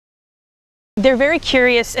They're very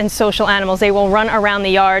curious and social animals. They will run around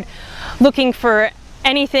the yard looking for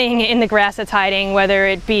anything in the grass that's hiding, whether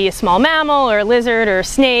it be a small mammal or a lizard or a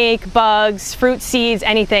snake, bugs, fruit seeds,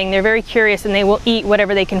 anything. They're very curious and they will eat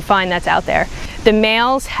whatever they can find that's out there. The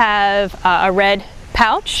males have a red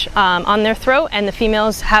pouch on their throat and the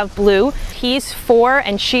females have blue. He's 4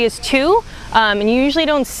 and she is 2, and you usually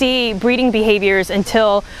don't see breeding behaviors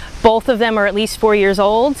until both of them are at least 4 years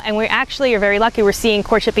old, and we actually are very lucky we're seeing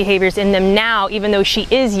courtship behaviors in them now, even though she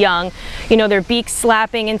is young. You know, their beaks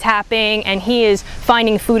slapping and tapping, and he is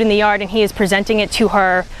finding food in the yard and he is presenting it to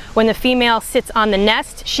her. When the female sits on the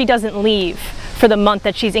nest, she doesn't leave for the month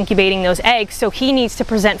that she's incubating those eggs, so he needs to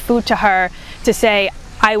present food to her to say,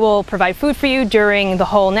 I will provide food for you during the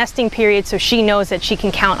whole nesting period, so she knows that she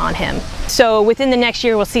can count on him. So within the next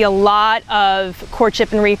year, we'll see a lot of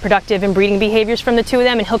courtship and reproductive and breeding behaviors from the two of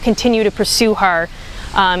them, and he'll continue to pursue her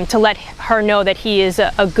to let her know that he is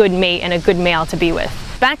a good mate and a good male to be with.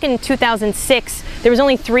 Back in 2006, there was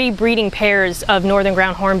only 3 breeding pairs of northern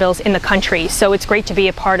ground hornbills in the country, so it's great to be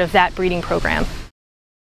a part of that breeding program.